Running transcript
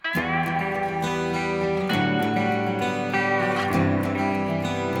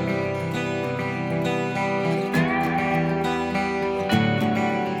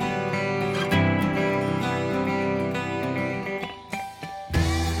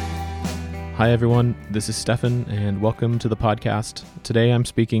Hi everyone, this is Stefan and welcome to the podcast. Today I'm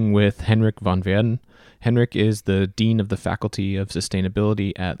speaking with Henrik van Werden. Henrik is the Dean of the Faculty of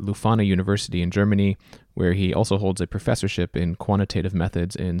Sustainability at Leuphana University in Germany, where he also holds a professorship in quantitative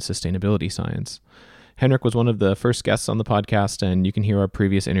methods in sustainability science. Henrik was one of the first guests on the podcast, and you can hear our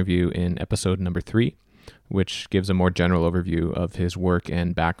previous interview in episode number 3, which gives a more general overview of his work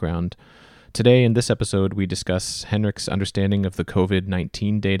and background. Today, in this episode, we discuss Henrik's understanding of the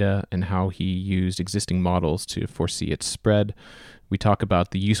COVID-19 data and how he used existing models to foresee its spread. We talk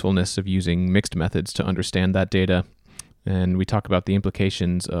about the usefulness of using mixed methods to understand that data. And we talk about the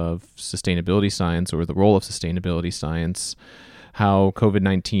implications of sustainability science, or the role of sustainability science, how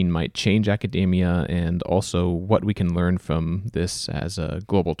COVID-19 might change academia, and also what we can learn from this as a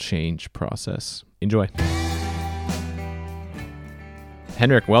global change process. Enjoy.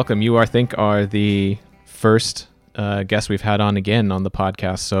 Henrik, welcome. You, I think, are the first guest we've had on again on the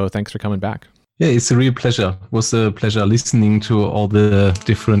podcast, so thanks for coming back. Yeah, it's a real pleasure. It was a pleasure listening to all the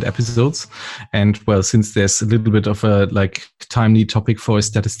different episodes. And well, since there's a little bit of a timely topic for a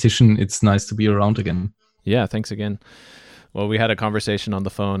statistician, it's nice to be around again. Yeah, thanks again. Well, we had a conversation on the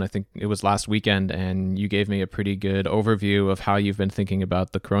phone, I think it was last weekend, and you gave me a pretty good overview of how you've been thinking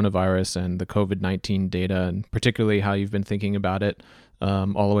about the coronavirus and the COVID-19 data, and particularly how you've been thinking about it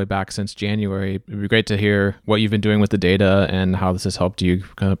all the way back since January. It'd be great to hear what you've been doing with the data and how this has helped you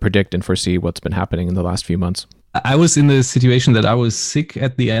kind of predict and foresee what's been happening in the last few months. I was in the situation that I was sick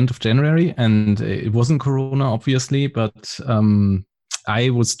at the end of January, and it wasn't corona, obviously, but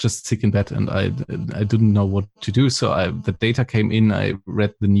I was just sick in bed and I didn't know what to do. So the data came in, I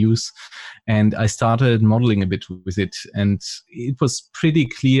read the news, and I started modeling a bit with it. And it was pretty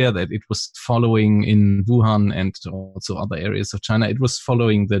clear that it was following in Wuhan and also other areas of China. It was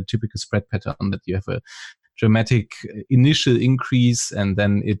following the typical spread pattern that you have a dramatic initial increase and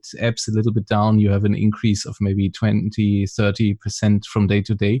then it ebbs a little bit down. You have an increase of maybe 20-30% from day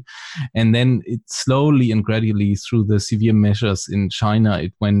to day. And then it slowly and gradually, through the severe measures in China,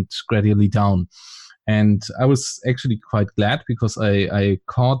 it went gradually down. And I was actually quite glad because I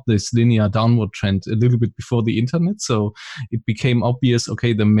caught this linear downward trend a little bit before the internet. So it became obvious,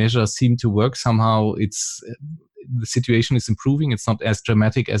 okay, the measures seem to work somehow. The situation is improving. It's not as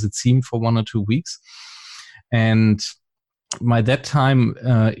dramatic as it seemed for 1 or 2 weeks. And by that time,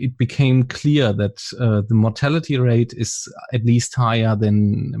 it became clear that the mortality rate is at least higher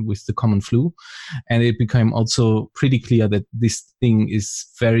than with the common flu. And it became also pretty clear that this thing is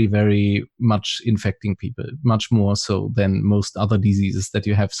very, very much infecting people, much more so than most other diseases that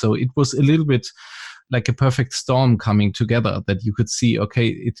you have. So it was a little bit like a perfect storm coming together, that you could see,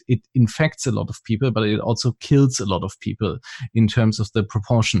 okay, it infects a lot of people, but it also kills a lot of people in terms of the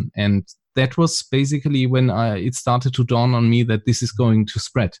proportion. And that was basically when it started to dawn on me that this is going to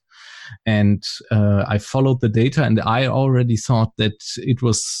spread. And I followed the data, and I already thought that it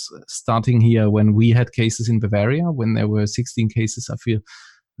was starting here when we had cases in Bavaria, when there were 16 cases, I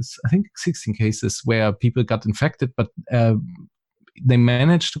think 16 cases where people got infected, but they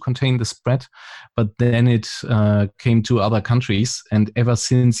managed to contain the spread, but then it came to other countries. And ever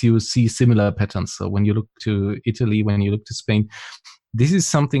since, you see similar patterns. So when you look to Italy, when you look to Spain, this is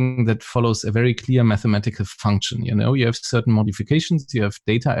something that follows a very clear mathematical function. You have certain modifications, you have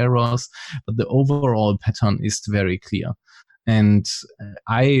data errors, but the overall pattern is very clear. And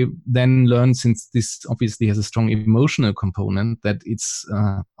I then learned, since this obviously has a strong emotional component, that it's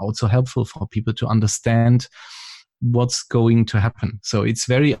also helpful for people to understand what's going to happen. So it's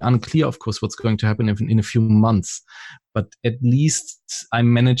very unclear, of course, what's going to happen in a few months, but at least I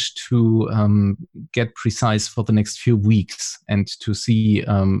managed to get precise for the next few weeks and to see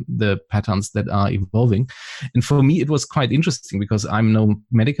the patterns that are evolving. And for me, it was quite interesting because I'm no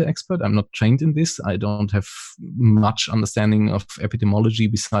medical expert. I'm not trained in this. I don't have much understanding of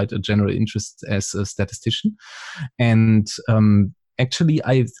epidemiology beside a general interest as a statistician. And actually,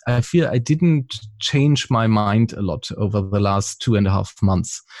 I feel I didn't change my mind a lot over the last 2.5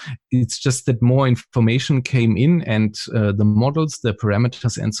 months. It's just that more information came in and the models, the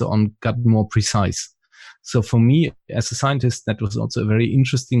parameters and so on got more precise. So for me, as a scientist, that was also a very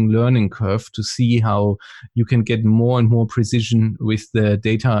interesting learning curve to see how you can get more and more precision with the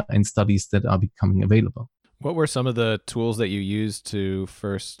data and studies that are becoming available. What were some of the tools that you used to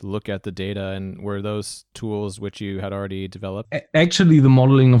first look at the data, and were those tools which you had already developed? Actually, the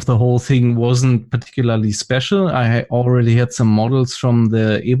modeling of the whole thing wasn't particularly special. I already had some models from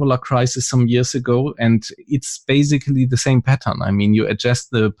the Ebola crisis some years ago, and it's basically the same pattern. I mean, you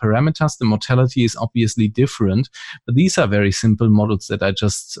adjust the parameters, the mortality is obviously different, but these are very simple models that I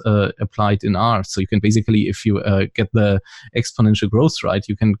just applied in R. So you can basically, if you get the exponential growth right,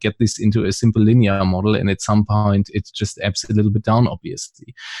 you can get this into a simple linear model, and at some point it just ebbs a little bit down,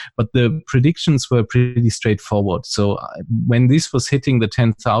 obviously. But the predictions were pretty straightforward. So when this was hitting the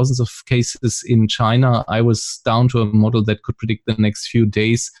 10,000s of cases in China, I was down to a model that could predict the next few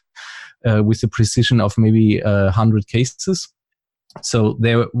days with a precision of maybe 100 cases. So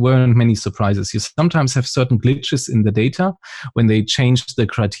there weren't many surprises. You sometimes have certain glitches in the data when they change the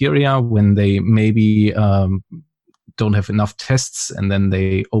criteria, when they maybe don't have enough tests, and then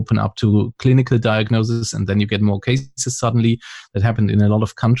they open up to clinical diagnosis, and then you get more cases suddenly. That happened in a lot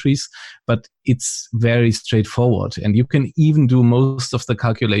of countries, but it's very straightforward. And you can even do most of the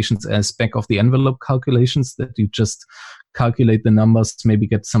calculations as back of the envelope calculations, that you just calculate the numbers, maybe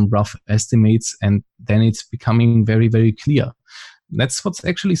get some rough estimates, and then it's becoming very, very clear. That's what's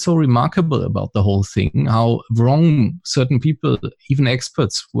actually so remarkable about the whole thing, how wrong certain people, even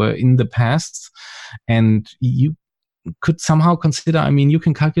experts, were in the past. And you could somehow consider, I mean, you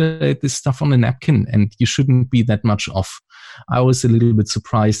can calculate this stuff on a napkin and you shouldn't be that much off. I was a little bit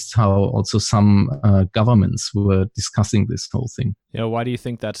surprised how also some governments were discussing this whole thing. Yeah, why do you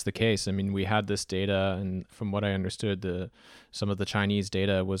think that's the case? I mean, we had this data, and from what I understood, some of the Chinese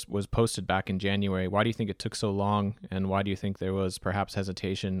data was posted back in January. Why do you think it took so long, and why do you think there was perhaps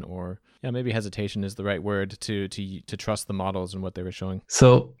hesitation, or maybe hesitation is the right word, to trust the models and what they were showing?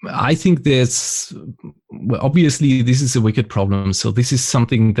 So I think obviously this is a wicked problem. So this is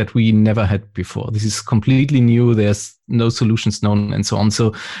something that we never had before. This is completely new. There's no solutions known and so on.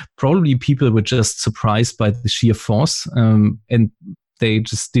 So probably people were just surprised by the sheer force, and they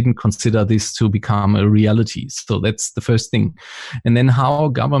just didn't consider this to become a reality. So that's the first thing. And then how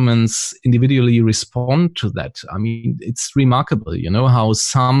governments individually respond to that. I mean, it's remarkable, how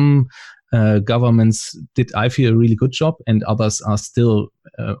some governments did, I feel, a really good job, and others are still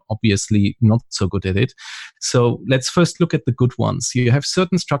obviously not so good at it. So let's first look at the good ones. You have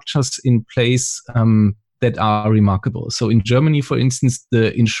certain structures in place that are remarkable. So in Germany, for instance,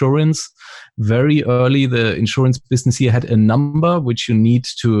 the insurance, very early, the insurance business here had a number which you need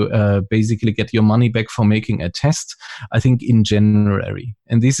to basically get your money back for making a test, I think in January.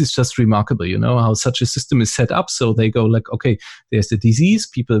 And this is just remarkable, how such a system is set up. So they go like, okay, there's a disease.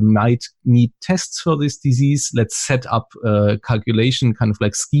 People might need tests for this disease. Let's set up a calculation kind of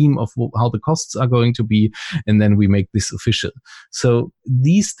like scheme of how the costs are going to be. And then we make this official. So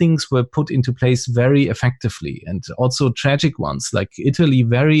these things were put into place very effectively, and also tragic ones like Italy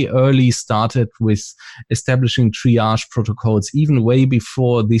very early started with establishing triage protocols, even way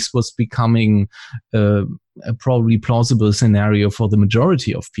before this was becoming a probably plausible scenario for the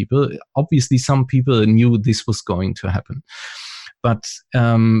majority of people. Obviously, some people knew this was going to happen. But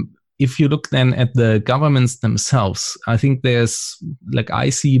if you look then at the governments themselves, I think I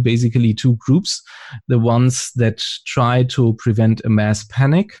see basically two groups: the ones that try to prevent a mass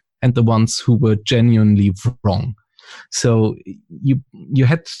panic and the ones who were genuinely wrong. So you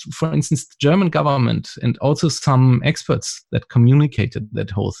had, for instance, the German government and also some experts that communicated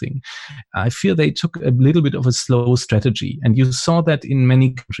that whole thing. I feel they took a little bit of a slow strategy. And you saw that in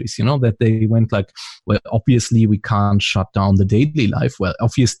many countries, that they went like, well, obviously we can't shut down the daily life. Well,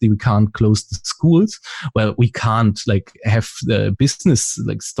 obviously we can't close the schools. Well, we can't have the business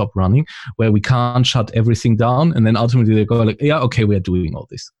stop running. Well, we can't shut everything down. And then ultimately they go like, yeah, okay, we're doing all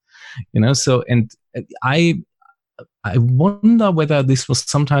this. So, and I wonder whether this was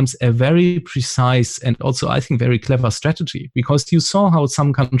sometimes a very precise and also, I think, very clever strategy, because you saw how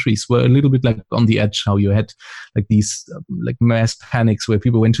some countries were a little bit on the edge, how you had these mass panics where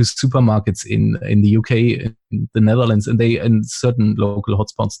people went to supermarkets in the UK, in the Netherlands, and in certain local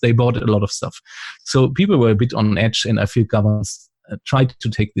hotspots, they bought a lot of stuff. So people were a bit on edge, and I feel governments tried to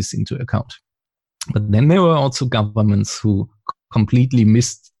take this into account. But then there were also governments who completely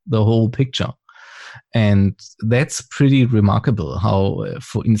missed the whole picture. And that's pretty remarkable how,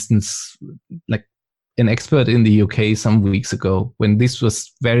 for instance, an expert in the UK some weeks ago, when this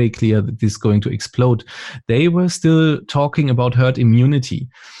was very clear that this is going to explode, they were still talking about herd immunity.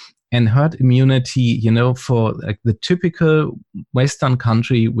 And herd immunity, for the typical Western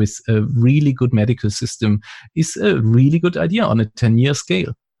country with a really good medical system is a really good idea on a 10-year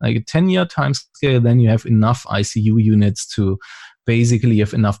scale. Like a 10-year time scale, then you have enough ICU units to basically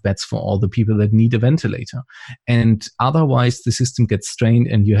have enough beds for all the people that need a ventilator. And otherwise the system gets strained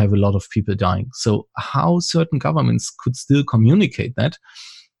and you have a lot of people dying. So how certain governments could still communicate that,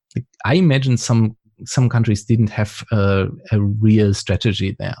 I imagine some countries didn't have a real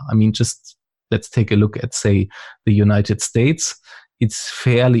strategy there. I mean, just let's take a look at, say, the United States. It's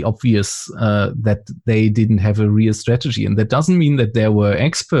fairly obvious that they didn't have a real strategy. And that doesn't mean that there were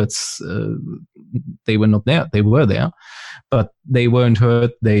experts. They were not there. They were there, but they weren't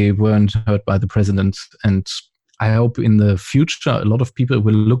heard. They weren't heard by the president. And I hope in the future, a lot of people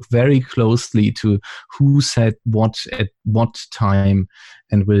will look very closely to who said what at what time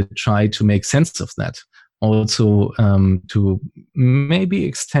and will try to make sense of that. Also, to maybe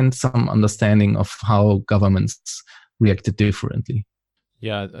extend some understanding of how governments reacted differently.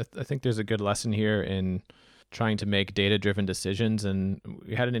 Yeah, I think there's a good lesson here in trying to make data-driven decisions. And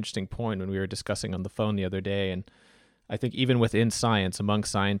we had an interesting point when we were discussing on the phone the other day. And I think even within science, among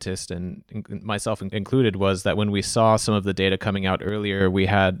scientists, and myself included, was that when we saw some of the data coming out earlier,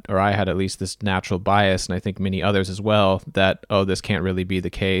 I had at least this natural bias, and I think many others as well, that, oh, this can't really be the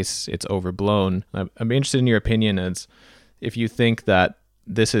case. It's overblown. I'm interested in your opinion as if you think that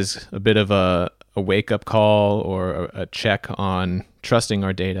this is a bit of a wake-up call or a check on trusting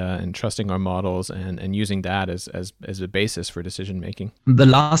our data and trusting our models and using that as a basis for decision-making. The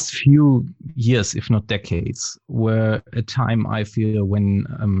last few years, if not decades, were a time, I feel,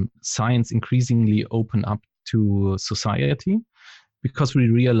 when science increasingly opened up to society, because we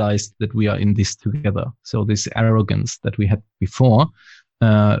realized that we are in this together. So this arrogance that we had before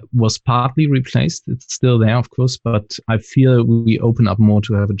was partly replaced. It's still there, of course, but I feel we open up more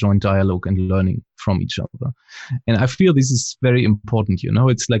to have a joint dialogue and learning from each other. And I feel this is very important. You know,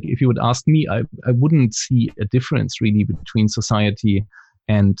 it's like, if you would ask me, I wouldn't see a difference really between society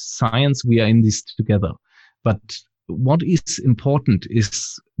and science. We are in this together. But what is important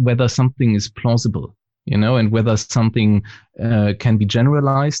is whether something is plausible, you know, and whether something can be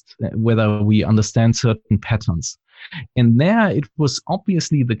generalized, whether we understand certain patterns. And there it was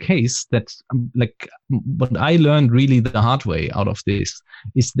obviously the case that, like, what I learned really the hard way out of this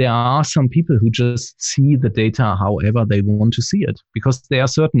is there are some people who just see the data however they want to see it, because there are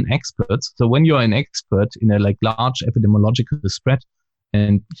certain experts. So when you're an expert in a large epidemiological spread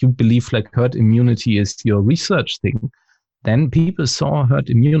and you believe like herd immunity is your research thing, then people saw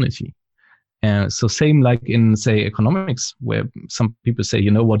herd immunity. So same like in, say, economics, where some people say, you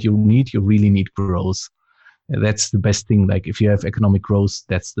know what you really need growth. That's the best thing. Like, if you have economic growth,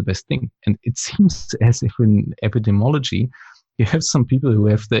 that's the best thing. And it seems as if in epidemiology, you have some people who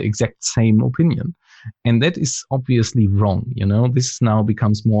have the exact same opinion. And that is obviously wrong. You know, this now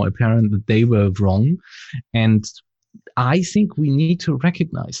becomes more apparent that they were wrong. And I think we need to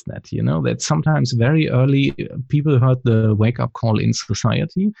recognize that, you know, that sometimes very early people heard the wake-up call in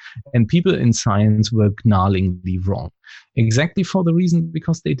society, and people in science were gnarlingly wrong. Exactly for the reason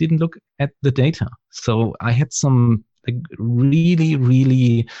because they didn't look at the data. So I had some really,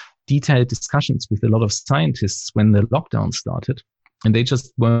 really detailed discussions with a lot of scientists when the lockdown started, and they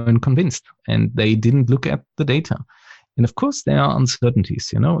just weren't convinced, and they didn't look at the data. And of course, there are uncertainties,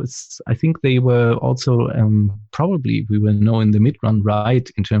 you know. I think they were also probably, we will know in the mid-run, right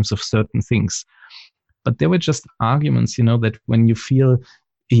in terms of certain things. But there were just arguments, you know, that when you feel,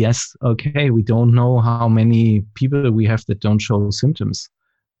 yes, okay, we don't know how many people we have that don't show symptoms,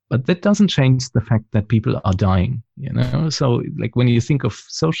 but that doesn't change the fact that people are dying, you know. So like when you think of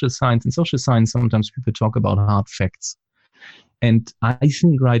social science, in social science, sometimes people talk about hard facts. And I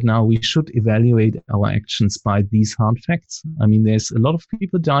think right now we should evaluate our actions by these hard facts. I mean, there's a lot of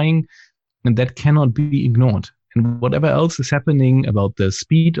people dying, and that cannot be ignored. And whatever else is happening about the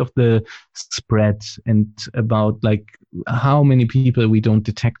speed of the spread and about like how many people we don't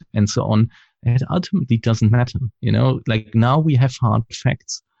detect and so on, it ultimately doesn't matter. You know, like now we have hard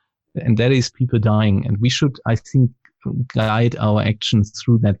facts, and that is people dying. And we should, I think, guide our actions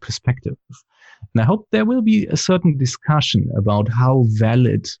through that perspective. And I hope there will be a certain discussion about how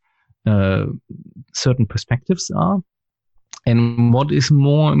valid certain perspectives are and what is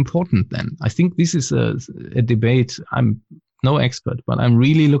more important then. I think this is a debate. I'm no expert, but I'm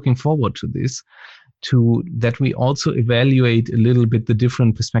really looking forward to this, to that we also evaluate a little bit the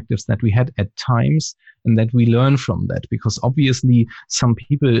different perspectives that we had at times and that we learn from that. Because obviously some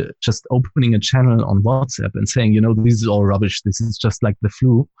people just opening a channel on WhatsApp and saying, you know, this is all rubbish, this is just like the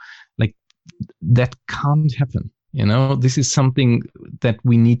flu, like that can't happen. You know, this is something that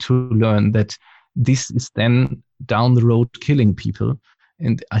we need to learn, that this is then down the road killing people.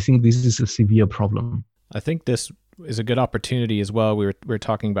 And I think this is a severe problem. I think this is a good opportunity as well. We're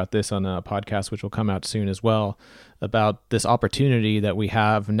talking about this on a podcast, which will come out soon as well, about this opportunity that we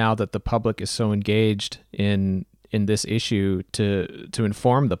have now that the public is so engaged in this issue to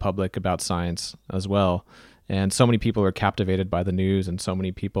inform the public about science as well. And so many people are captivated by the news, and so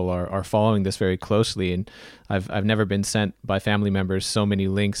many people are following this very closely. And I've never been sent by family members so many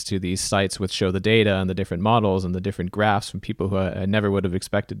links to these sites which show the data and the different models and the different graphs from people who I never would have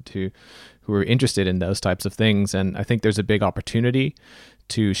expected who are interested in those types of things. And I think there's a big opportunity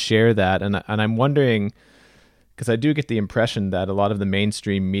to share that. And I'm wondering, because I do get the impression that a lot of the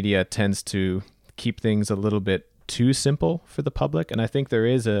mainstream media tends to keep things a little bit too simple for the public. And I think there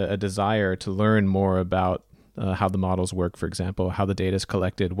is a desire to learn more about how the models work, for example, how the data is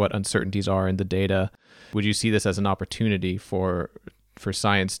collected, what uncertainties are in the data. Would you see this as an opportunity for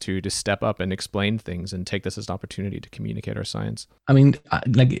science to step up and explain things and take this as an opportunity to communicate our science? I mean,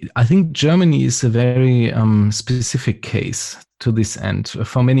 I think Germany is a very specific case to this end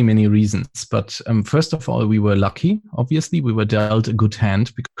for many, many reasons. But first of all, we were lucky. Obviously, we were dealt a good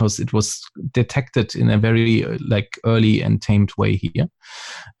hand because it was detected in a very early and tamed way here.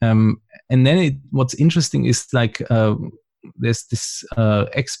 And then what's interesting is there's this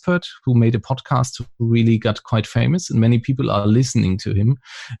expert who made a podcast who really got quite famous, and many people are listening to him,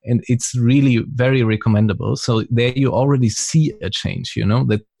 and it's really very recommendable. So there you already see a change,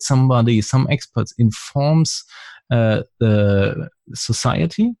 that some experts informs the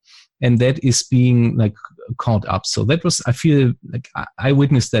society, and that is being caught up. So that was, I feel like I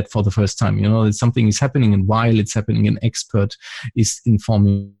witnessed that for the first time, that something is happening, and while it's happening, an expert is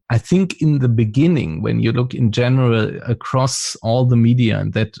informing. I think in the beginning, when you look in general across all the media,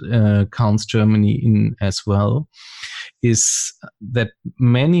 and that counts Germany in as well, is that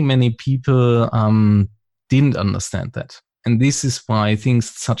many, many people didn't understand that. And this is why things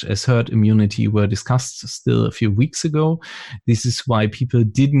such as herd immunity were discussed still a few weeks ago. This is why people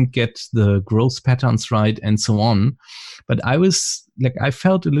didn't get the growth patterns right and so on. But I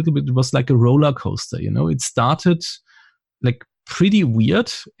felt a little bit, it was like a roller coaster, It started pretty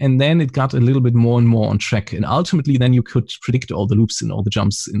weird, and then it got a little bit more and more on track, and ultimately then you could predict all the loops and all the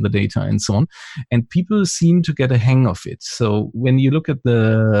jumps in the data and so on, and people seem to get a hang of it. So when you look at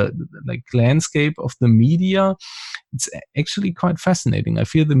the landscape of the media, it's actually quite fascinating. I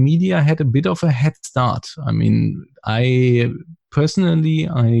feel the media had a bit of a head start. I mean, I personally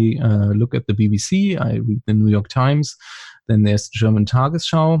look at the BBC, I read the New York Times, then there's the German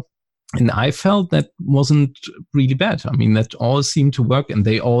Tagesschau. And I felt that wasn't really bad. I mean, that all seemed to work, and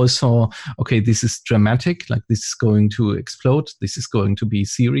they all saw, okay, this is dramatic, this is going to explode, this is going to be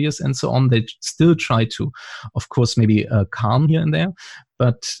serious, and so on. They still try to, of course, maybe calm here and there,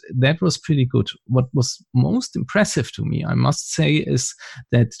 but that was pretty good. What was most impressive to me, I must say, is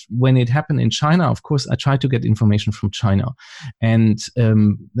that when it happened in China, of course, I tried to get information from China. And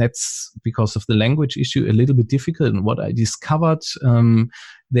that's because of the language issue, a little bit difficult. And what I discovered,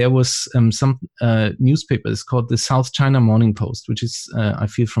 there was some newspaper, it's called the South China Morning Post, which is, I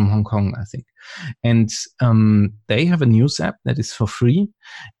feel, from Hong Kong, I think. And they have a news app that is for free.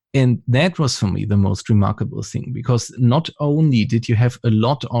 And that was for me the most remarkable thing, because not only did you have a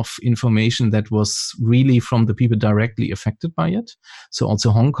lot of information that was really from the people directly affected by it, so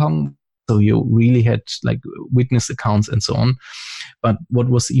also Hong Kong, so you really had witness accounts and so on. But what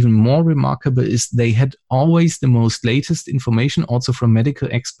was even more remarkable is they had always the most latest information, also from medical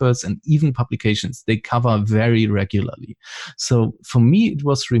experts and even publications they cover very regularly. So for me, it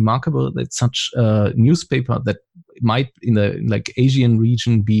was remarkable that such a newspaper that might in the Asian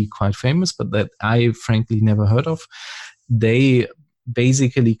region be quite famous, but that I frankly never heard of, they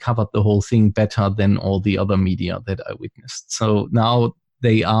basically covered the whole thing better than all the other media that I witnessed. So now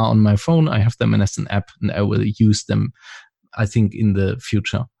they are on my phone. I have them as an app, and I will use them, I think, in the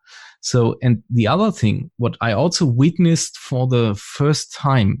future. So, and the other thing, what I also witnessed for the first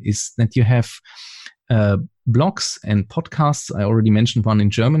time is that you have blogs and podcasts. I already mentioned one in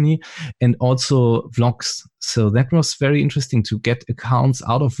Germany, and also vlogs. So that was very interesting to get accounts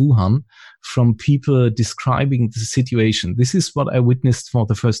out of Wuhan from people describing the situation. This is what I witnessed for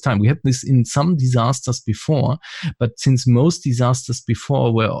the first time. We had this in some disasters before, but since most disasters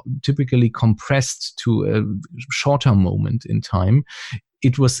before were typically compressed to a shorter moment in time,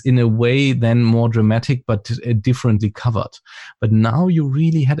 it was in a way then more dramatic, but differently covered. But now you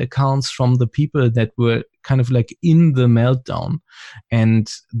really had accounts from the people that were kind of in the meltdown.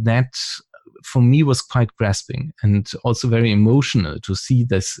 And that for me was quite grasping and also very emotional to see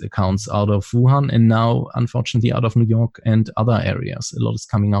these accounts out of Wuhan, and now unfortunately out of New York and other areas. A lot is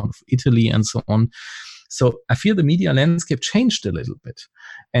coming out of Italy and so on. So I feel the media landscape changed a little bit.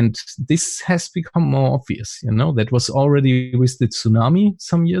 And this has become more obvious, that was already with the tsunami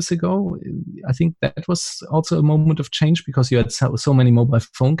some years ago. I think that was also a moment of change because you had so many mobile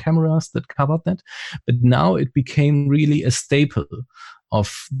phone cameras that covered that. But now it became really a staple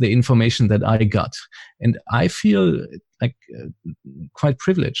of the information that I got. And I feel like quite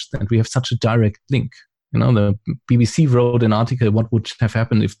privileged that we have such a direct link. The BBC wrote an article, what would have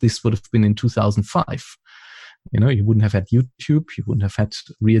happened if this would have been in 2005? You wouldn't have had YouTube, you wouldn't have had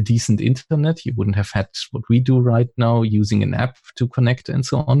real decent internet, you wouldn't have had what we do right now, using an app to connect and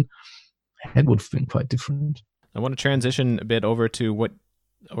so on. It would have been quite different. I want to transition a bit over to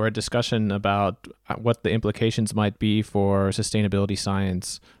a discussion about what the implications might be for sustainability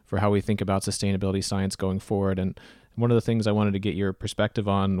science, for how we think about sustainability science going forward. And one of the things I wanted to get your perspective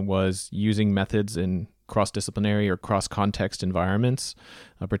on was using methods in cross-disciplinary or cross-context environments,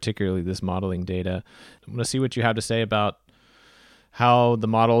 particularly this modeling data. I want to see what you have to say about how the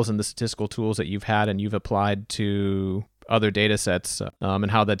models and the statistical tools that you've had and you've applied to other data sets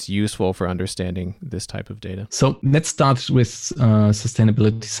and how that's useful for understanding this type of data. So let's start with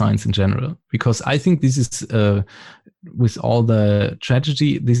sustainability science in general, because I think this is, with all the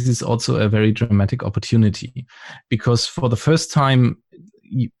tragedy, this is also a very dramatic opportunity, because for the first time,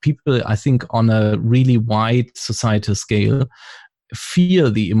 people, I think, on a really wide societal scale, feel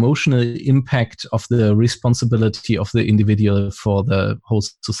the emotional impact of the responsibility of the individual for the whole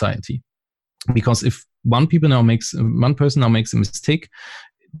society. Because if one person now makes a mistake,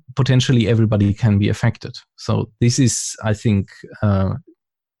 potentially everybody can be affected. So this is, I think,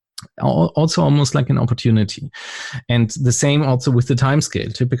 also almost like an opportunity. And the same also with the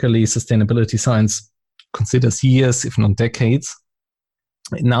timescale. Typically, sustainability science considers years, if not decades.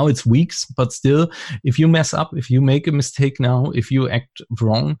 Now it's weeks, but still, if you mess up, if you make a mistake now, if you act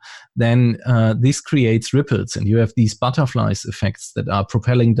wrong, then this creates ripples, and you have these butterflies effects that are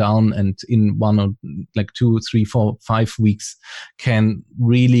propelling down, and in 1 or 2, 3, 4, 5 weeks can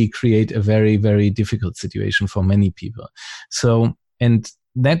really create a very, very difficult situation for many people. So, and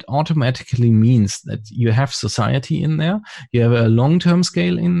that automatically means that you have society in there, you have a long-term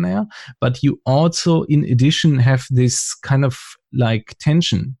scale in there, but you also, in addition, have this kind of like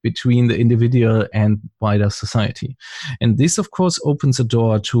tension between the individual and wider society. And this, of course, opens a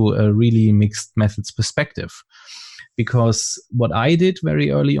door to a really mixed methods perspective. Because what I did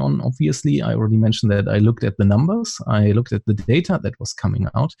very early on, obviously, I already mentioned that I looked at the numbers, I looked at the data that was coming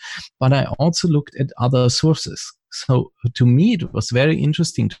out, but I also looked at other sources. So to me, it was very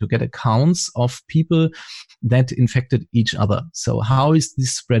interesting to get accounts of people that infected each other. So how is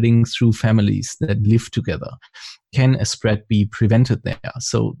this spreading through families that live together? Can a spread be prevented there?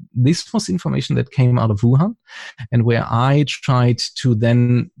 So this was information that came out of Wuhan, and where I tried to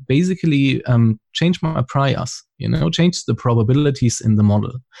then basically change my priors, change the probabilities in the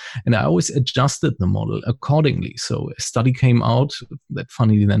model. And I always adjusted the model accordingly. So a study came out that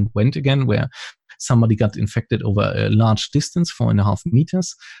funnily then went again, where somebody got infected over a large distance, 4.5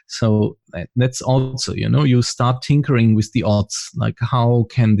 meters. So that's also, you start tinkering with the odds, like how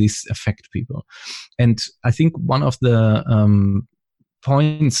can this affect people? And I think one of the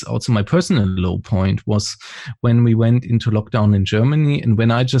points, also my personal low point, was when we went into lockdown in Germany, and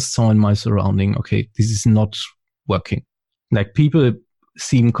when I just saw in my surrounding, okay, this is not working. Like, people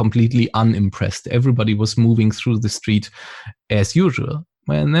seem completely unimpressed. Everybody was moving through the street as usual.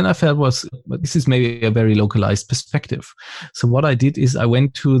 And then I felt this is maybe a very localized perspective. So what I did is I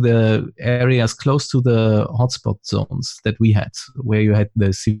went to the areas close to the hotspot zones that we had, where you had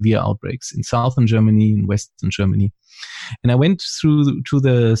the severe outbreaks in southern Germany, in western Germany. And I went through to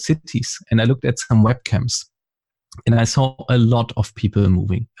the cities, and I looked at some webcams. And I saw a lot of people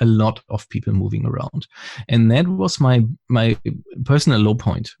moving around. And that was my personal low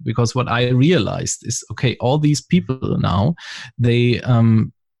point, because what I realized is, okay, all these people now, they are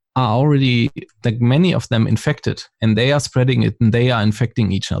already, like, many of them infected, and they are spreading it, and they are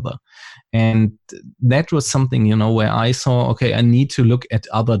infecting each other. And that was something, where I saw, okay, I need to look at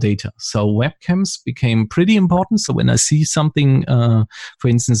other data. So webcams became pretty important. So when I see something, for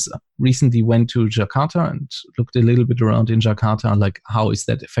instance, recently went to Jakarta and looked a little bit around in Jakarta, like how is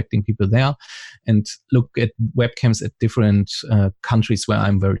that affecting people there, and look at webcams at different countries where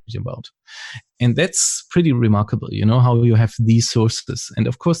I'm worried about. And that's pretty remarkable, how you have these sources. And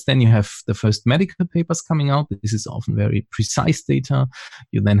of course, then you have the first medical papers coming out. This is often very precise data.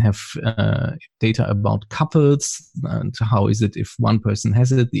 You then have data about couples, and how is it if one person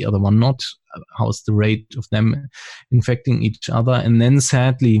has it, the other one not? How's the rate of them infecting each other? And then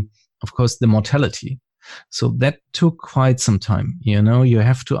sadly, of course, the mortality. So that took quite some time. You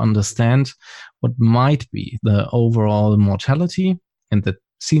have to understand what might be the overall mortality, and that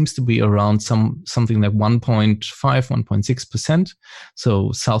seems to be around something like 1.5, 1.6%.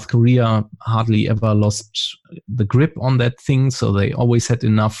 So South Korea hardly ever lost the grip on that thing. So they always had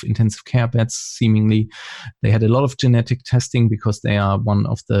enough intensive care beds, seemingly. They had a lot of genetic testing because they are one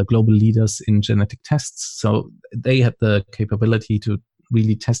of the global leaders in genetic tests. So they had the capability to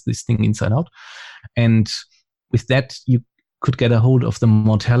really test this thing inside out. And with that, you could get a hold of the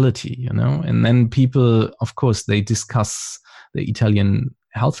mortality, and then people, of course, they discuss the Italian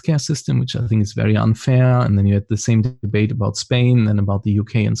healthcare system, which I think is very unfair. And then you had the same debate about Spain and about the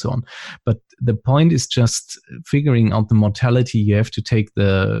UK and so on. But the point is just figuring out the mortality. You have to take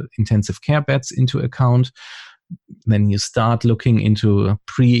the intensive care beds into account. Then you start looking into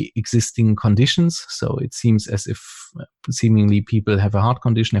pre-existing conditions. So it seems as if seemingly people have a heart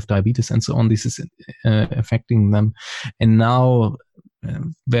condition, have diabetes and so on. This is affecting them. And now,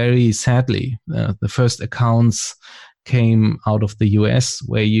 very sadly, the first accounts came out of the US,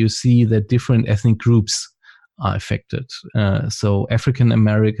 where you see that different ethnic groups are affected. So African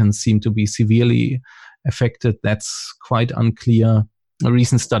Americans seem to be severely affected. That's quite unclear. A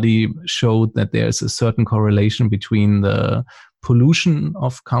recent study showed that there's a certain correlation between the pollution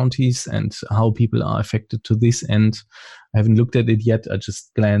of counties and how people are affected to this end. I haven't looked at it yet. I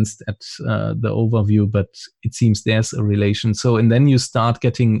just glanced at the overview, but it seems there's a relation. So, and then you start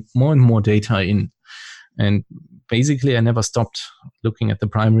getting more and more data in. And basically, I never stopped looking at the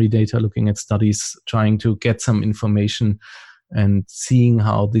primary data, looking at studies, trying to get some information and seeing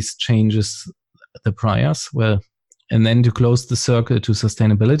how this changes the priors. Well, and then to close the circle to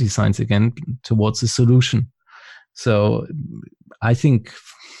sustainability science again towards a solution. So I think,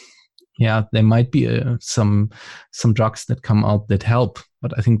 there might be some drugs that come out that help,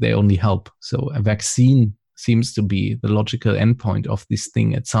 but I think they only help. So a vaccine seems to be the logical endpoint of this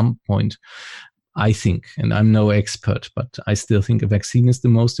thing at some point, I think. And I'm no expert, but I still think a vaccine is the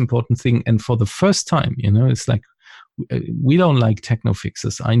most important thing. And for the first time, it's like, we don't like techno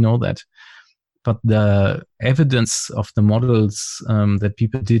fixes. I know that. But the evidence of the models that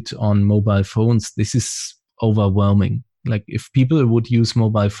people did on mobile phones, this is overwhelming. Like if people would use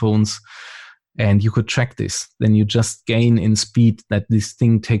mobile phones and you could track this, then you just gain in speed that this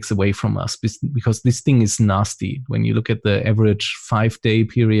thing takes away from us, because this thing is nasty. When you look at the average 5-day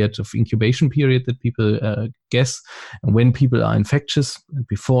period of incubation period that people guess, and when people are infectious,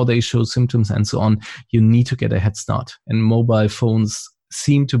 before they show symptoms and so on, you need to get a head start. And mobile phones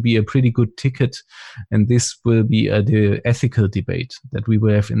seem to be a pretty good ticket. And this will be the ethical debate that we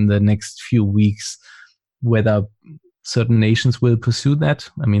will have in the next few weeks, whether certain nations will pursue that.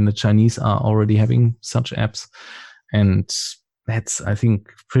 I mean, the Chinese are already having such apps. And that's, I think,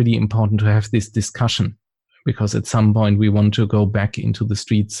 pretty important to have this discussion, because at some point we want to go back into the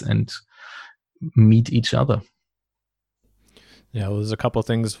streets and meet each other. Yeah, well, there's a couple of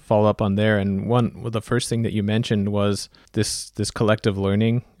things to follow up on there. And the first thing that you mentioned was this collective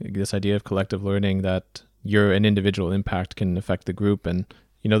learning, this idea of collective learning, that an individual impact can affect the group. And,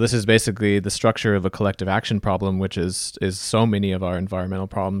 this is basically the structure of a collective action problem, which is so many of our environmental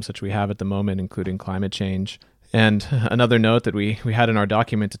problems that we have at the moment, including climate change. And another note that we had in our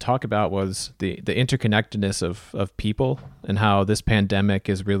document to talk about was the interconnectedness of people, and how this pandemic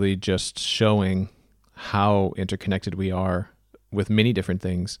is really just showing how interconnected we are with many different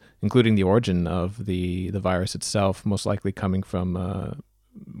things, including the origin of the virus itself, most likely coming from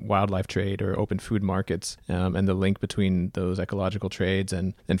wildlife trade or open food markets, and the link between those ecological trades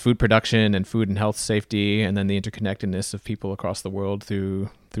and food production and food and health safety, and then the interconnectedness of people across the world through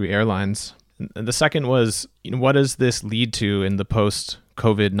airlines. And the second was, what does this lead to in the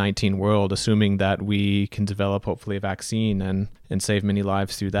post-COVID-19 world, assuming that we can develop hopefully a vaccine and save many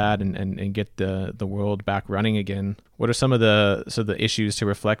lives through that and get the world back running again? What are some of the issues to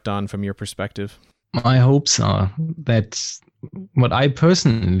reflect on from your perspective? My hopes are that what I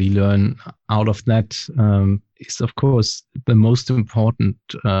personally learn out of that is, of course, the most important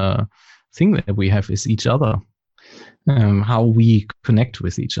thing that we have is each other. How we connect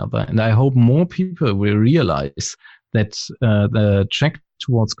with each other. And I hope more people will realize that the track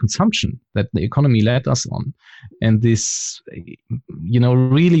towards consumption that the economy led us on, and this,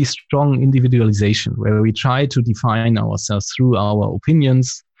 really strong individualization, where we try to define ourselves through our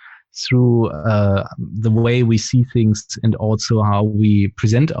opinions, through the way we see things, and also how we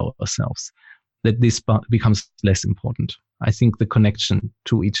present ourselves, that this becomes less important. I think the connection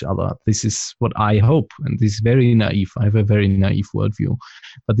to each other, this is what I hope, and this is very naive. I have a very naive worldview,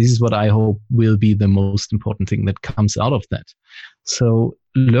 but this is what I hope will be the most important thing that comes out of that. So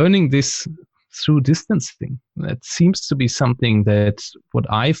learning this through distancing. That seems to be something that what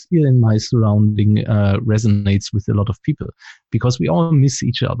I feel in my surrounding resonates with a lot of people, because we all miss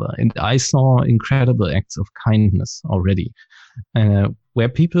each other. And I saw incredible acts of kindness already, where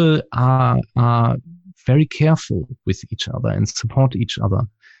people are very careful with each other and support each other,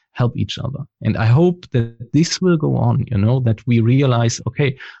 help each other. And I hope that this will go on, that we realize,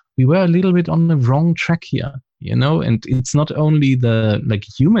 okay, we were a little bit on the wrong track here, and it's not only the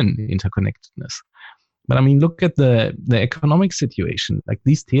human interconnectedness, but I mean, look at the economic situation, like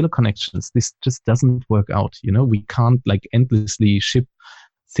these teleconnections, this just doesn't work out. We can't endlessly ship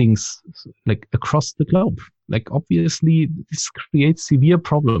things across the globe. Obviously this creates severe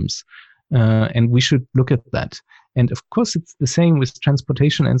problems, and we should look at that. And of course, it's the same with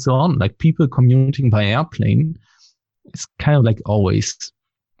transportation and so on. People commuting by airplane, it's kind of always,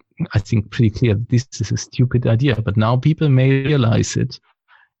 I think, pretty clear this is a stupid idea, but now people may realize it.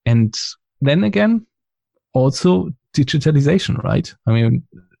 And then again, also digitalization, right? I mean,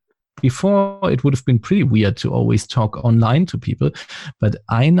 before it would have been pretty weird to always talk online to people, but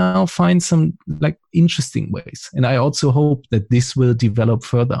I now find some interesting ways. And I also hope that this will develop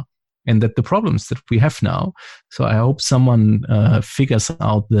further, and that the problems that we have now, so I hope someone figures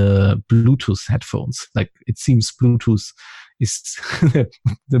out the Bluetooth headphones. It seems Bluetooth is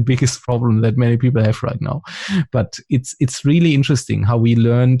the biggest problem that many people have right now. But it's really interesting how we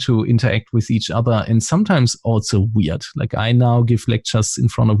learn to interact with each other, and sometimes also weird. I now give lectures in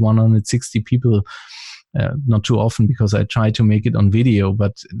front of 160 people, not too often because I try to make it on video,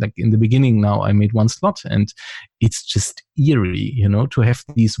 but in the beginning now I made one slot, and it's just eerie, to have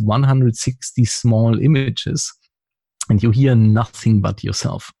these 160 small images and you hear nothing but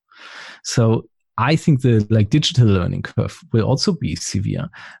yourself. So I think the digital learning curve will also be severe.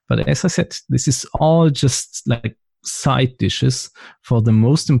 But as I said, this is all just side dishes for the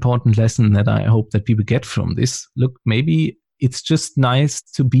most important lesson that I hope that people get from this. Look, maybe it's just nice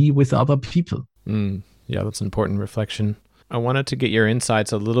to be with other people. Yeah, that's an important reflection. I wanted to get your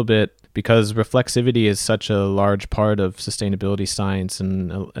insights a little bit, because reflexivity is such a large part of sustainability science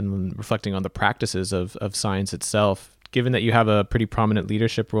and reflecting on the practices of science itself. Given that you have a pretty prominent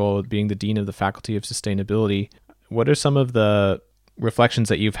leadership role being the Dean of the Faculty of Sustainability, what are some of the reflections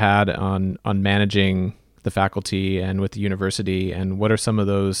that you've had on managing the faculty and with the university? And what are some of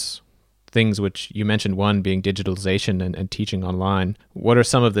those things which you mentioned, one being digitalization and teaching online? What are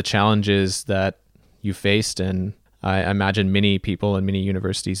some of the challenges that you faced, and I imagine many people and many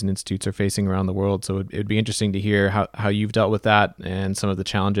universities and institutes are facing around the world? So it'd be interesting to hear how you've dealt with that and some of the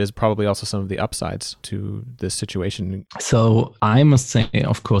challenges, probably also some of the upsides to this situation. So I must say,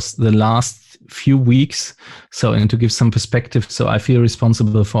 of course, the last few weeks, and to give some perspective, so I feel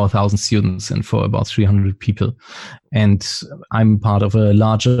responsible for 1,000 students and for about 300 people. And I'm part of a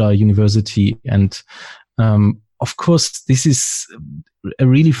larger university. And of course, this is a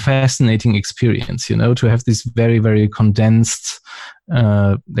really fascinating experience, to have this very, very condensed,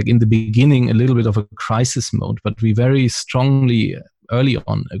 in the beginning, a little bit of a crisis mode, but we very strongly early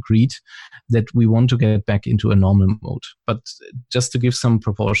on agreed that we want to get back into a normal mode. But just to give some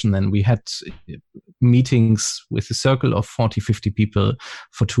proportion, then we had meetings with a circle of 40, 50 people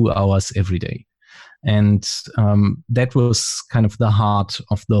for 2 hours every day. And that was kind of the heart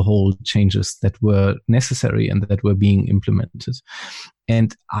of the whole changes that were necessary and that were being implemented.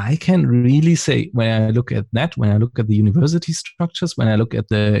 And I can really say, when I look at that, when I look at the university structures, when I look at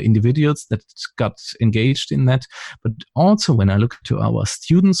the individuals that got engaged in that, but also when I look to our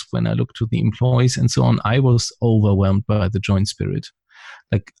students, when I look to the employees and so on, I was overwhelmed by the joint spirit.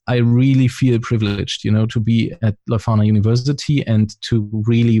 I really feel privileged, to be at Leuphana University and to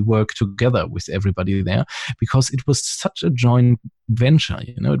really work together with everybody there, because it was such a joint venture,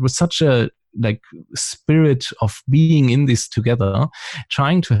 it was such a spirit of being in this together,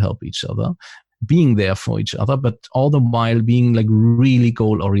 trying to help each other, being there for each other, but all the while being really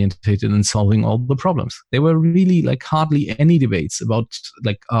goal orientated and solving all the problems. There were really hardly any debates about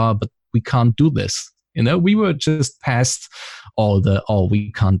but we can't do this. We were just past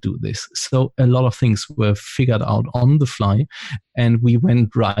we can't do this. So a lot of things were figured out on the fly, and we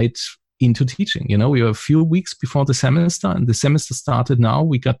went right into teaching. We were a few weeks before the semester, and the semester started now.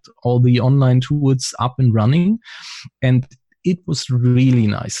 We got all the online tools up and running, and it was really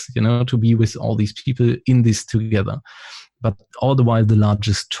nice, to be with all these people in this together. But all the while, the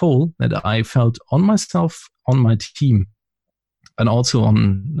largest toll that I felt on myself, on my team, and also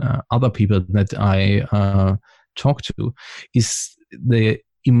on other people that I talk to, is the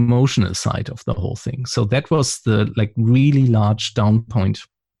emotional side of the whole thing. So that was the really large down point,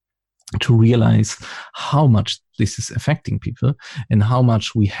 to realize how much this is affecting people and how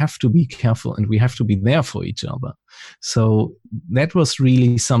much we have to be careful and we have to be there for each other. So that was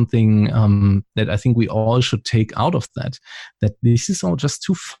really something that I think we all should take out of that this is all just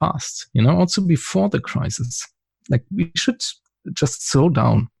too fast, also before the crisis. Like, we should just slow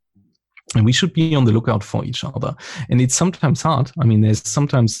down. And we should be on the lookout for each other. And it's sometimes hard. I mean,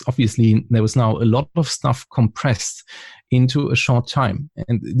 there was now a lot of stuff compressed into a short time.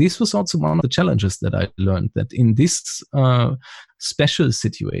 And this was also one of the challenges that I learned, that in this special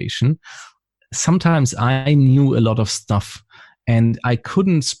situation, sometimes I knew a lot of stuff and I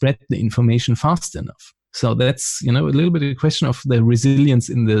couldn't spread the information fast enough. So that's, a little bit a question of the resilience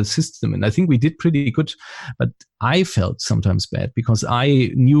in the system. And I think we did pretty good, but I felt sometimes bad because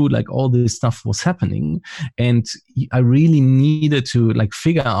I knew like all this stuff was happening and I really needed to like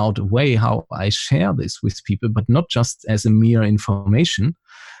figure out a way how I share this with people, but not just as a mere information,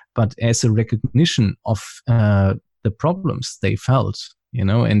 but as a recognition of the problems they felt,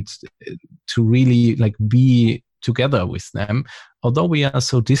 and to really like be together with them, although we are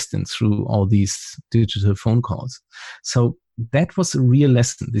so distant through all these digital phone calls. So that was a real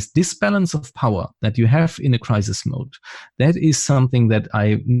lesson. This disbalance of power that you have in a crisis mode, that is something that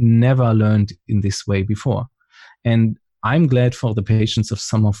I never learned in this way before. And I'm glad for the patience of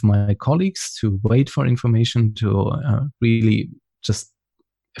some of my colleagues to wait for information, to really just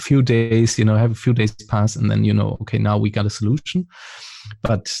a few days, have a few days pass and then, okay, now we got a solution.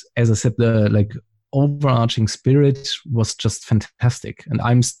 But as I said, the overarching spirit was just fantastic. And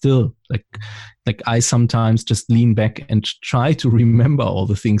I'm still like I sometimes just lean back and try to remember all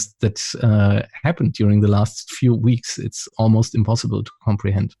the things that happened during the last few weeks. It's almost impossible to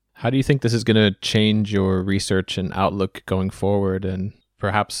comprehend. How do you think this is going to change your research and outlook going forward, and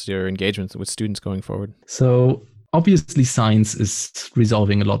perhaps your engagement with students going forward? So obviously science is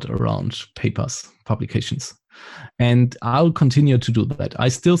resolving a lot around papers, publications. And I'll continue to do that. I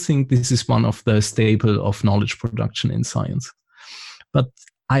still think this is one of the staple of knowledge production in science. But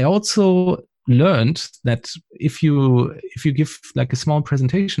I also learned that if you give like a small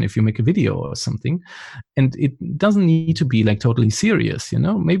presentation, if you make a video or something, and it doesn't need to be like totally serious,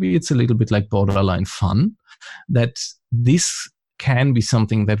 maybe it's a little bit like borderline fun, that this can be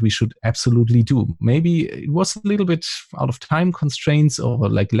something that we should absolutely do. Maybe it was a little bit out of time constraints or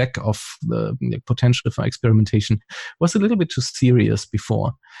like lack of the potential for experimentation was a little bit too serious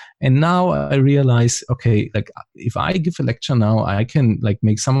before. And now I realize, okay, like if I give a lecture now, I can like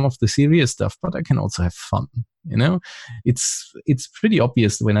make some of the serious stuff, but I can also have fun. It's pretty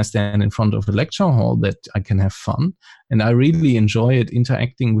obvious when I stand in front of a lecture hall that I can have fun, and I really enjoy it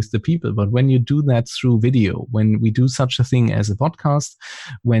interacting with the people. But when you do that through video, when we do such a thing as a podcast,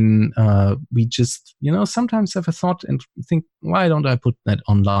 when we just sometimes have a thought and think, why don't I put that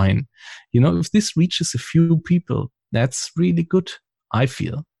online? If this reaches a few people, that's really good, I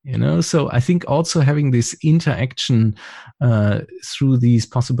feel. So I think also having this interaction through these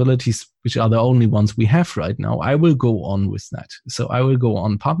possibilities, which are the only ones we have right now, I will go on with that. So I will go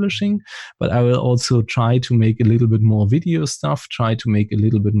on publishing, but I will also try to make a little bit more video stuff, try to make a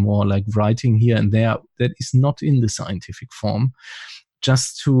little bit more like writing here and there that is not in the scientific form,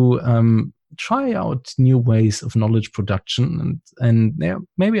 just to try out new ways of knowledge production. And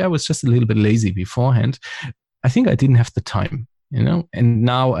maybe I was just a little bit lazy beforehand. I think I didn't have the time. And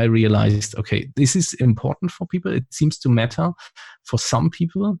now I realized, okay, this is important for people. It seems to matter for some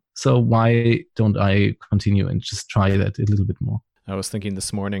people. So why don't I continue and just try that a little bit more? I was thinking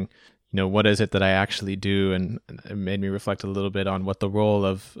this morning, what is it that I actually do? And it made me reflect a little bit on what the role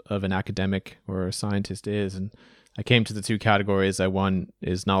of an academic or a scientist is. And I came to the two categories. One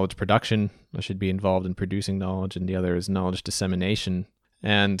is knowledge production. I should be involved in producing knowledge. And the other is knowledge dissemination.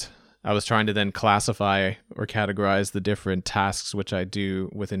 And I was trying to then classify or categorize the different tasks which I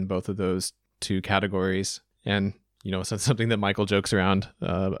do within both of those two categories. And, so something that Michael jokes around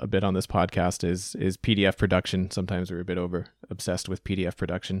a bit on this podcast is PDF production. Sometimes we're a bit obsessed with PDF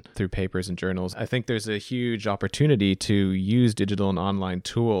production through papers and journals. I think there's a huge opportunity to use digital and online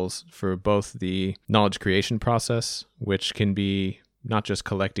tools for both the knowledge creation process, which can be not just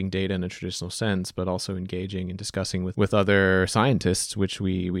collecting data in a traditional sense, but also engaging and discussing with other scientists, which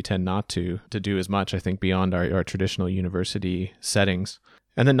we tend not to do as much, I think, beyond our traditional university settings.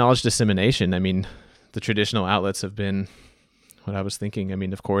 And then knowledge dissemination. I mean, the traditional outlets have been what I was thinking. I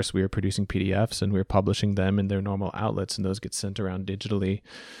mean, of course, we are producing PDFs and we're publishing them in their normal outlets, and those get sent around digitally.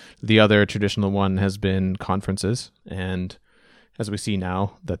 The other traditional one has been conferences. And as we see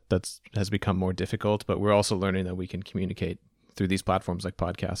now, that has become more difficult, but we're also learning that we can communicate through these platforms like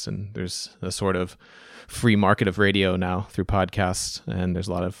podcasts, and there's a sort of free market of radio now through podcasts, and there's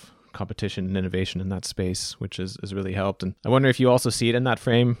a lot of competition and innovation in that space, which has really helped. And I wonder if you also see it in that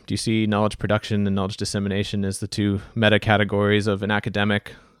frame. Do you see knowledge production and knowledge dissemination as the two meta categories of an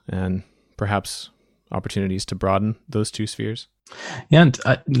academic, and perhaps opportunities to broaden those two spheres? Yeah, and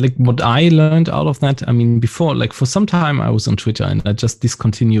like what I learned out of that, I mean, before, like for some time I was on Twitter and I just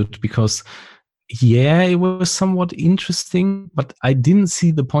discontinued because, yeah, it was somewhat interesting, but I didn't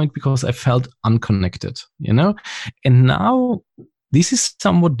see the point because I felt unconnected, you know? And now this is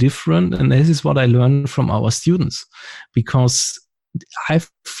somewhat different, and this is what I learned from our students, because I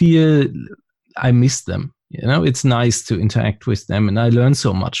feel I miss them. You know, it's nice to interact with them and I learn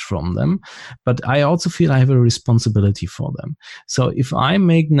so much from them, but I also feel I have a responsibility for them. So if I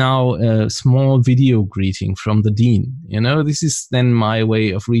make now a small video greeting from the dean, you know, this is then my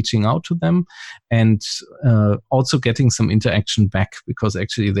way of reaching out to them and also getting some interaction back, because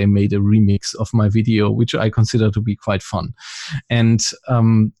actually they made a remix of my video, which I consider to be quite fun. And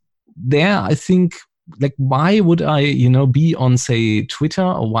there, I think, like, why would I, you know, be on, say, Twitter,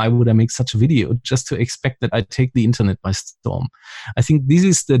 or why would I make such a video just to expect that I take the internet by storm? I think this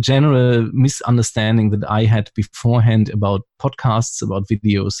is the general misunderstanding that I had beforehand about podcasts, about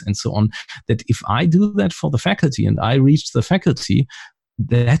videos, and so on, that if I do that for the faculty and I reach the faculty,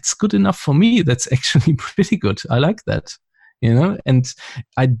 that's good enough for me. That's actually pretty good. I like that. You know, and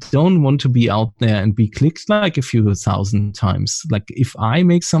I don't want to be out there and be clicked like a few thousand times. Like, if I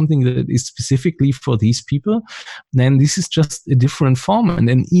make something that is specifically for these people, then this is just a different form, and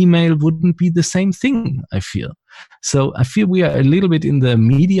an email wouldn't be the same thing, I feel. So I feel we are a little bit in the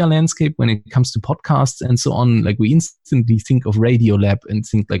media landscape when it comes to podcasts and so on. Like, we instantly think of Radiolab and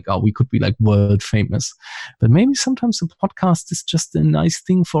think like, oh, we could be like world famous. But maybe sometimes a podcast is just a nice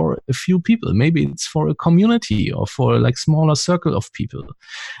thing for a few people. Maybe it's for a community or for like smaller circle of people.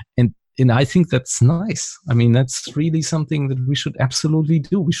 And I think that's nice. I mean, that's really something that we should absolutely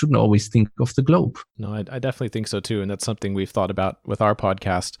do. We shouldn't always think of the globe. No, I definitely think so too. And that's something we've thought about with our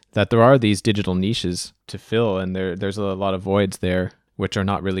podcast, that there are these digital niches to fill, and there's a lot of voids there which are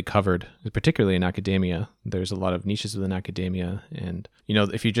not really covered, particularly in academia. There's a lot of niches within academia. And, you know,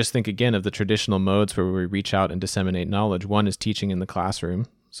 if you just think again of the traditional modes where we reach out and disseminate knowledge, one is teaching in the classroom.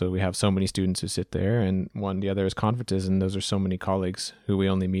 So we have so many students who sit there, and the other is conferences, and those are so many colleagues who we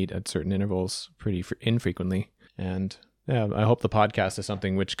only meet at certain intervals pretty infrequently. And yeah, I hope the podcast is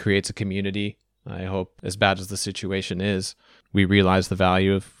something which creates a community. I hope, as bad as the situation is, we realize the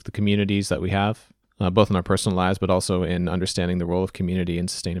value of the communities that we have, both in our personal lives, but also in understanding the role of community in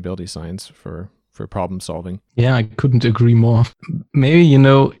sustainability science for problem solving. Yeah, I couldn't agree more. Maybe, you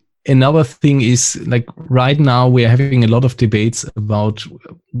know, another thing is, like, right now we're having a lot of debates about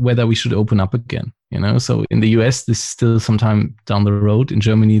whether we should open up again, you know. So in the US, this is still some time down the road. In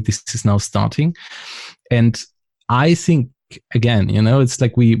Germany, this is now starting. And I think, again, you know, it's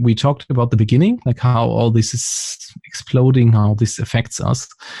like we talked about the beginning, like how all this is exploding, how this affects us.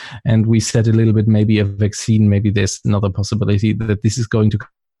 And we said a little bit, maybe a vaccine, maybe there's another possibility that this is going to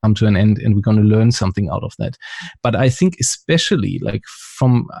come to an end and we're going to learn something out of that. But I think especially, like,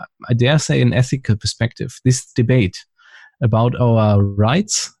 from, I dare say, an ethical perspective, this debate about our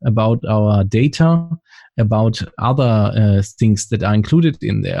rights, about our data, about other things that are included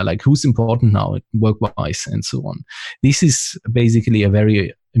in there, like who's important now work-wise and so on. This is basically a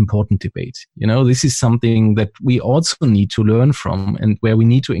very important debate. You know, this is something that we also need to learn from and where we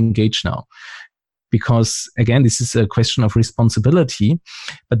need to engage now. Because, again, this is a question of responsibility,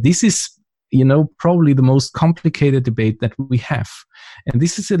 but this is, you know, probably the most complicated debate that we have. And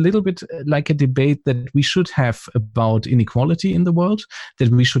this is a little bit like a debate that we should have about inequality in the world, that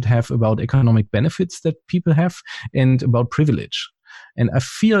we should have about economic benefits that people have, and about privilege. And I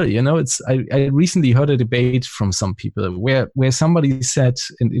feel, you know, I recently heard a debate from some people where somebody said,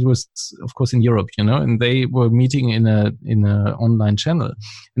 and it was, of course, in Europe, you know, and they were meeting in a online channel,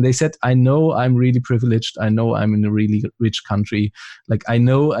 and they said, I know I'm really privileged. I know I'm in a really rich country. Like, I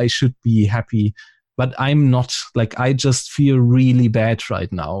know I should be happy, but I'm not. Like, I just feel really bad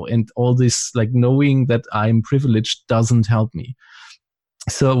right now. And all this, like, knowing that I'm privileged doesn't help me.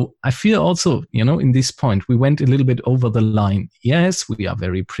 So I feel also, you know, in this point, we went a little bit over the line. Yes, we are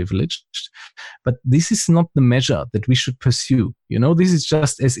very privileged, but this is not the measure that we should pursue. You know, this is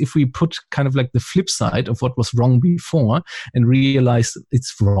just as if we put kind of like the flip side of what was wrong before and realize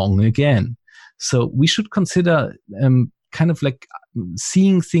it's wrong again. So we should consider kind of like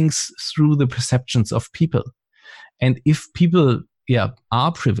seeing things through the perceptions of people. And if people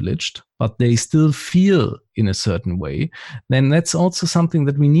are privileged, but they still feel in a certain way, then that's also something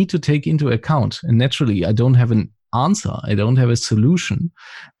that we need to take into account. And naturally, I don't have an answer. I don't have a solution.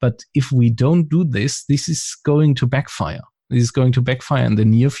 But if we don't do this, this is going to backfire. This is going to backfire in the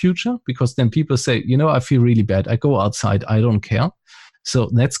near future, because then people say, I feel really bad. I go outside. I don't care. So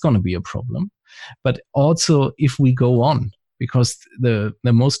that's going to be a problem. But also if we go on, because the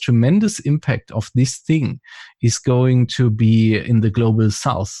most tremendous impact of this thing is going to be in the global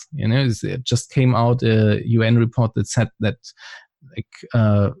south. It just came out a UN report that said that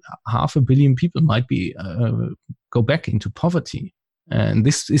 500 million people might be go back into poverty. And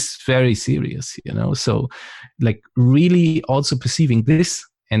this is very serious, so like really also perceiving this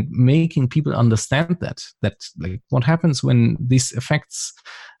and making people understand that like what happens when this affects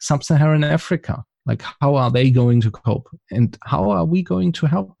sub-Saharan Africa, like how are they going to cope and how are we going to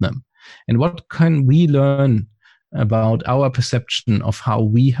help them? And what can we learn about our perception of how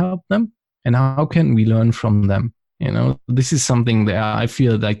we help them and how can we learn from them? This is something that I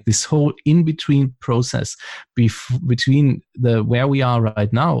feel like this whole in-between process between where we are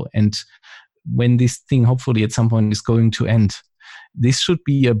right now and when this thing hopefully at some point is going to end. This should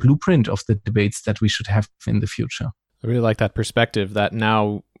be a blueprint of the debates that we should have in the future. I really like that perspective that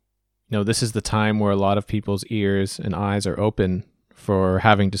now, this is the time where a lot of people's ears and eyes are open for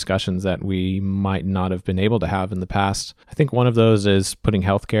having discussions that we might not have been able to have in the past. I think one of those is putting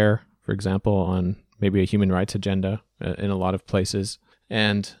healthcare, for example, on maybe a human rights agenda in a lot of places.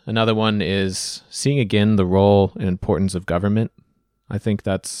 And another one is seeing again the role and importance of government. I think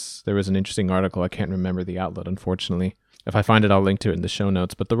there was an interesting article. I can't remember the outlet, unfortunately. If I find it, I'll link to it in the show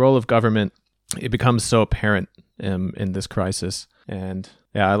notes. But the role of government, it becomes so apparent in this crisis. And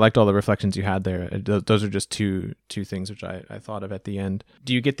yeah, I liked all the reflections you had there. Those are just two things which I thought of at the end.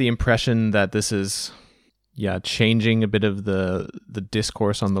 Do you get the impression that this is, changing a bit of the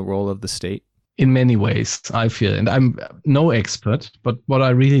discourse on the role of the state? In many ways, I feel, and I'm no expert, but what I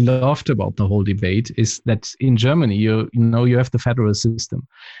really loved about the whole debate is that in Germany, you have the federal system,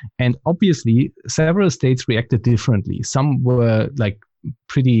 and obviously several states reacted differently. Some were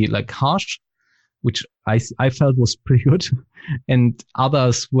pretty harsh, which I felt was pretty good, and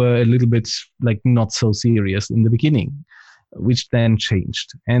others were a little bit not so serious in the beginning, which then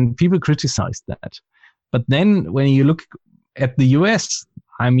changed, and people criticized that. But then when you look at the US,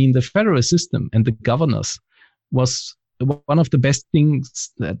 the federal system and the governors was one of the best things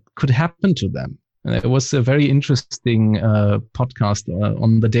that could happen to them. It was a very interesting podcast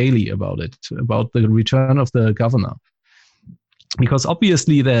on the Daily about it, about the return of the governor. Because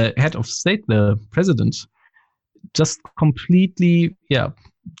obviously the head of state, the president, just completely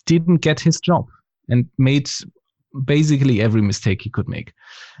didn't get his job and made basically every mistake he could make.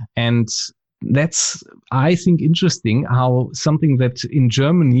 And that's, I think, interesting how something that in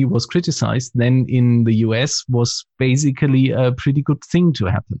Germany was criticized then in the US was basically a pretty good thing to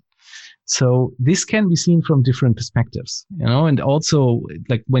happen. So this can be seen from different perspectives, and also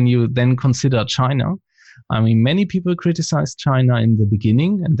when you then consider China, many people criticized China in the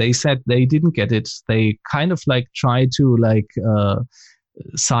beginning and they said they didn't get it. They kind of tried to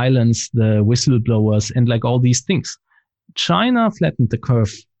silence the whistleblowers and all these things. China flattened the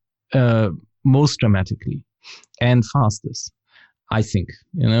curve most dramatically and fastest, I think,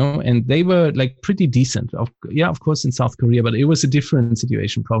 and they were pretty decent. Of course, in South Korea, but it was a different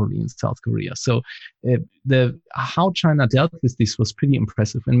situation probably in South Korea. So how China dealt with this was pretty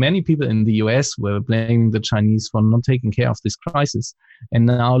impressive. And many people in the US were blaming the Chinese for not taking care of this crisis. And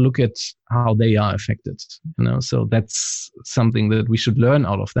now look at how they are affected, so that's something that we should learn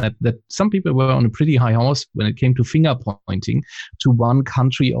out of that some people were on a pretty high horse when it came to finger pointing to one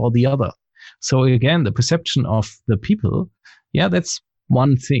country or the other. So again, the perception of the people, that's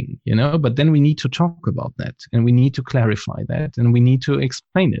one thing, but then we need to talk about that and we need to clarify that and we need to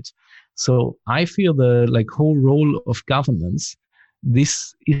explain it. So I feel the whole role of governance,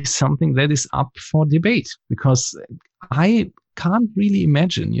 this is something that is up for debate, because I can't really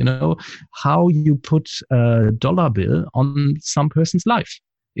imagine, how you put a dollar bill on some person's life.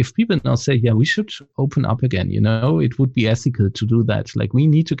 If people now say, we should open up again, it would be ethical to do that. We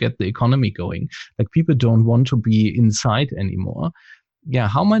need to get the economy going. People don't want to be inside anymore.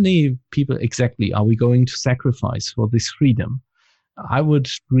 How many people exactly are we going to sacrifice for this freedom? I would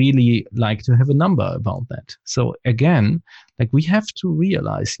really like to have a number about that. So again, we have to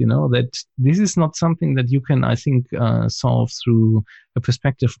realize, that this is not something that you can, I think, solve through a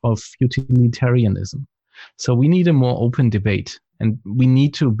perspective of utilitarianism. So we need a more open debate. And we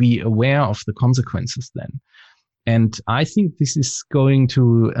need to be aware of the consequences then. And I think this is going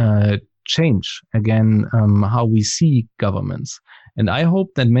to change, again, how we see governments. And I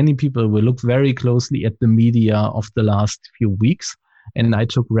hope that many people will look very closely at the media of the last few weeks. And I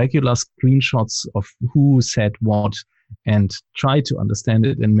took regular screenshots of who said what and try to understand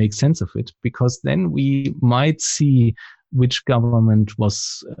it and make sense of it, because then we might see which government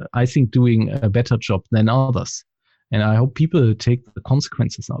was, I think, doing a better job than others. And I hope people take the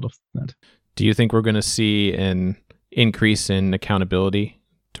consequences out of that. Do you think we're going to see an increase in accountability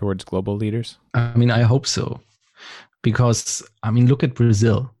towards global leaders? I mean, I hope so. Because, I mean, look at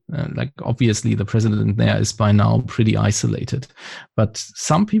Brazil. Like, obviously, the president there is by now pretty isolated. But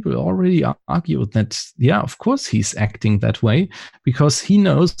some people already argue that, yeah, of course he's acting that way because he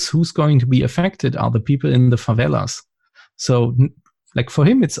knows who's going to be affected are the people in the favelas. So, like, for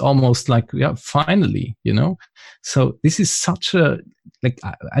him, it's almost like, yeah, finally, So this is such a, like,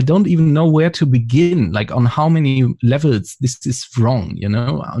 I don't even know where to begin, like, on how many levels this is wrong,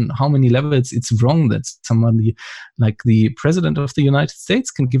 on how many levels it's wrong that somebody like the president of the United States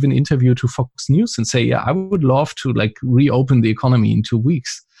can give an interview to Fox News and say, yeah, I would love to, like, reopen the economy in 2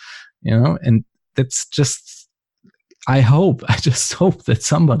 weeks, and that's just, I just hope that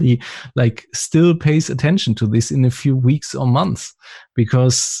somebody, like, still pays attention to this in a few weeks or months,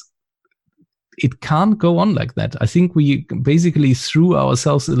 because it can't go on like that. I think we basically threw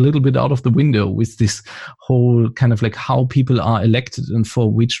ourselves a little bit out of the window with this whole kind of like how people are elected and for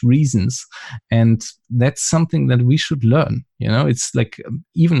which reasons. And that's something that we should learn. It's like,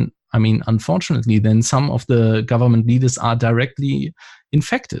 even, I mean, unfortunately, then some of the government leaders are directly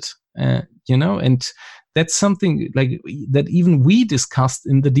infected, and that's something like that even we discussed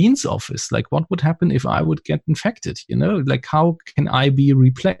in the dean's office. Like, what would happen if I would get infected? Like, how can I be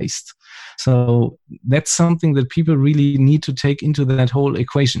replaced? So that's something that people really need to take into that whole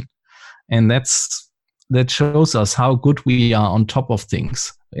equation. And that shows us how good we are on top of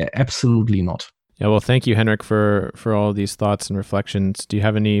things. Absolutely not. Yeah, well, thank you, Henrik, for all these thoughts and reflections. Do you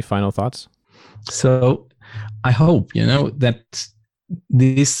have any final thoughts? So I hope, that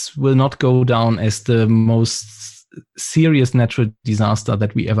this will not go down as the most serious natural disaster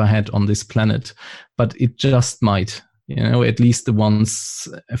that we ever had on this planet, but it just might, at least the ones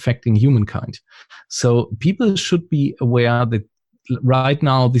affecting humankind. So people should be aware that right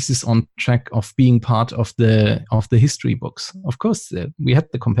now this is on track of being part of the history books. Of course, we had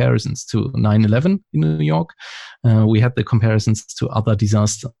the comparisons to 9/11 in New York. We had the comparisons to other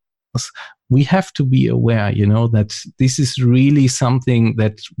disasters. We have to be aware, that this is really something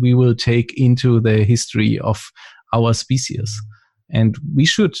that we will take into the history of our species. And we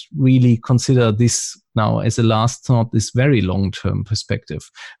should really consider this now as a last thought, this very long-term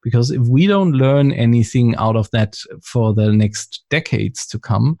perspective. Because if we don't learn anything out of that for the next decades to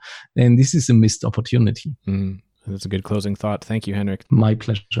come, then this is a missed opportunity. That's a good closing thought. Thank you, Henrik. My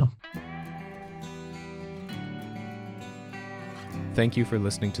pleasure. Thank you for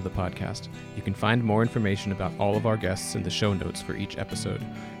listening to the podcast. You can find more information about all of our guests in the show notes for each episode.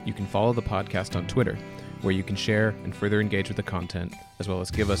 You can follow the podcast on Twitter, where you can share and further engage with the content, as well as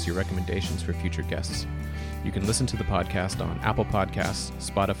give us your recommendations for future guests. You can listen to the podcast on Apple Podcasts,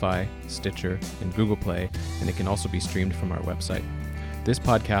 Spotify, Stitcher, and Google Play, and it can also be streamed from our website. This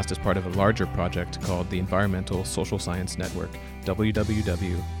podcast is part of a larger project called the Environmental Social Science Network,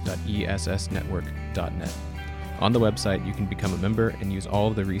 www.essnetwork.net. On the website, you can become a member and use all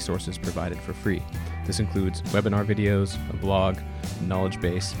of the resources provided for free. This includes webinar videos, a blog, a knowledge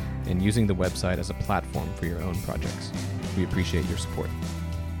base, and using the website as a platform for your own projects. We appreciate your support.